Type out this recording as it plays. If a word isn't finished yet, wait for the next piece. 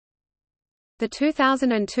The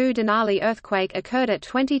 2002 Denali earthquake occurred at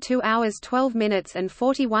 22 hours 12 minutes and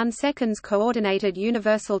 41 seconds Coordinated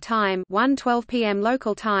Universal Time 1:12 p.m.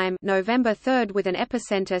 local time November 3 with an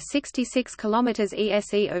epicenter 66 km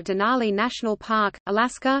ESE of Denali National Park,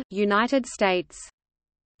 Alaska, United States.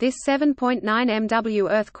 This 7.9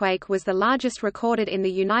 MW earthquake was the largest recorded in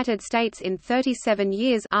the United States in 37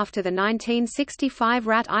 years after the 1965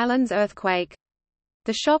 Rat Islands earthquake.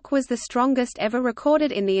 The shock was the strongest ever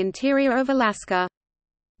recorded in the interior of Alaska.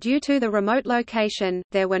 Due to the remote location,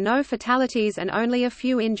 there were no fatalities and only a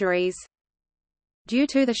few injuries. Due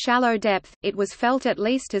to the shallow depth, it was felt at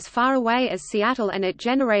least as far away as Seattle, and it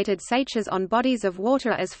generated seiches on bodies of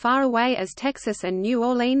water as far away as Texas and New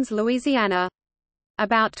Orleans, Louisiana.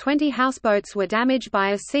 About 20 houseboats were damaged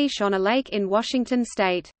by a seiche on a lake in Washington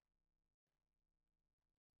state.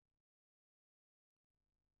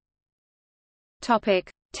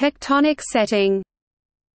 Tectonic setting.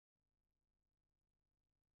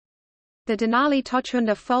 The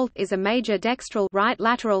Denali-Tochunda Fault is a major dextral right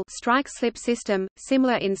lateral strike-slip system,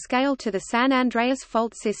 similar in scale to the San Andreas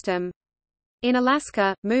Fault system. In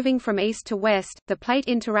Alaska, moving from east to west, the plate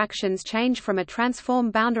interactions change from a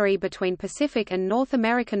transform boundary between Pacific and North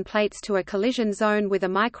American plates to a collision zone with a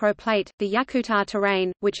microplate, the Yakutat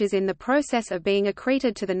terrain, which is in the process of being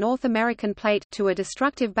accreted to the North American plate, to a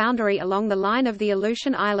destructive boundary along the line of the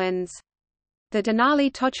Aleutian Islands. The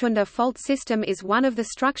Denali-Tochunda Fault system is one of the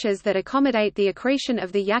structures that accommodate the accretion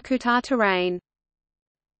of the Yakutat terrain.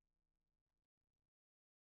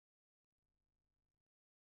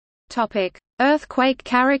 Earthquake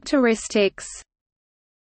characteristics.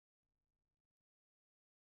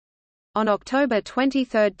 On October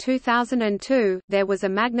 23, 2002, there was a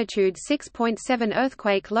magnitude 6.7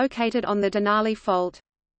 earthquake located on the Denali Fault.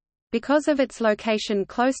 Because of its location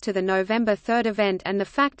close to the November 3 event and the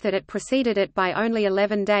fact that it preceded it by only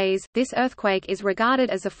 11 days, this earthquake is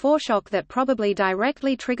regarded as a foreshock that probably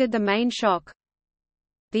directly triggered the main shock.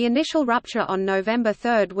 The initial rupture on November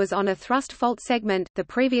 3 was on a thrust fault segment, the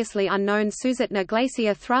previously unknown Susitna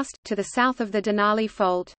Glacier thrust, to the south of the Denali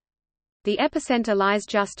Fault. The epicenter lies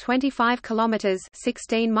just 25 kilometers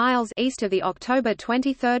 (16 miles) east of the October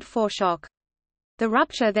 23 foreshock. The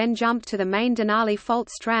rupture then jumped to the main Denali Fault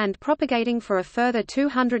strand, propagating for a further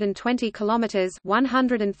 220 kilometers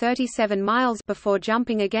 (137 miles) before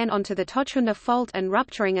jumping again onto the Tochunda Fault and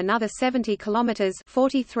rupturing another 70 kilometers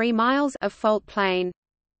 (43 miles) of fault plane.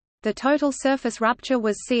 The total surface rupture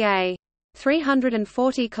was ca.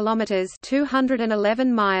 340 kilometers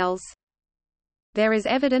 (211 miles). There is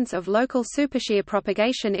evidence of local supershear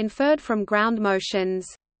propagation inferred from ground motions.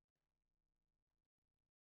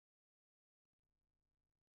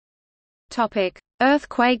 Topic: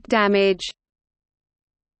 Earthquake damage.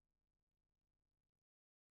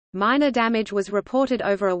 Minor damage was reported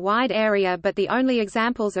over a wide area, but the only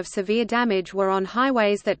examples of severe damage were on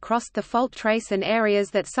highways that crossed the fault trace and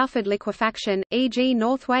areas that suffered liquefaction, e.g.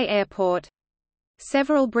 Northway Airport.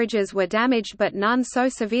 Several bridges were damaged, but none so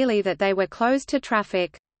severely that they were closed to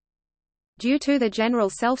traffic. Due to the general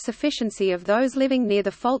self-sufficiency of those living near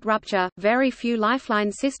the fault rupture, very few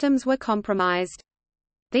lifeline systems were compromised.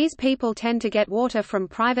 These people tend to get water from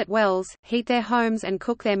private wells, heat their homes and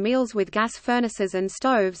cook their meals with gas furnaces and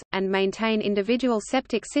stoves, and maintain individual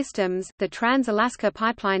septic systems. The Trans-Alaska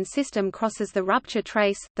Pipeline system crosses the rupture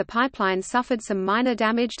trace. The pipeline suffered some minor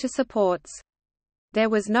damage to supports. There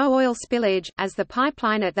was no oil spillage, as the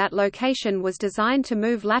pipeline at that location was designed to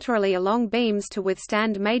move laterally along beams to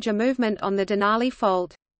withstand major movement on the Denali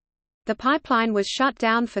Fault. The pipeline was shut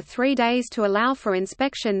down for 3 days to allow for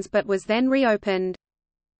inspections but was then reopened.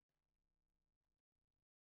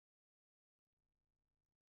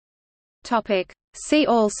 See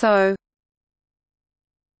also: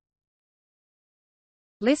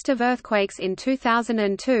 List of earthquakes in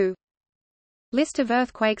 2002, List of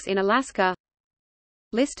earthquakes in Alaska,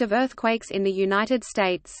 List of earthquakes in the United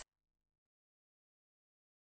States.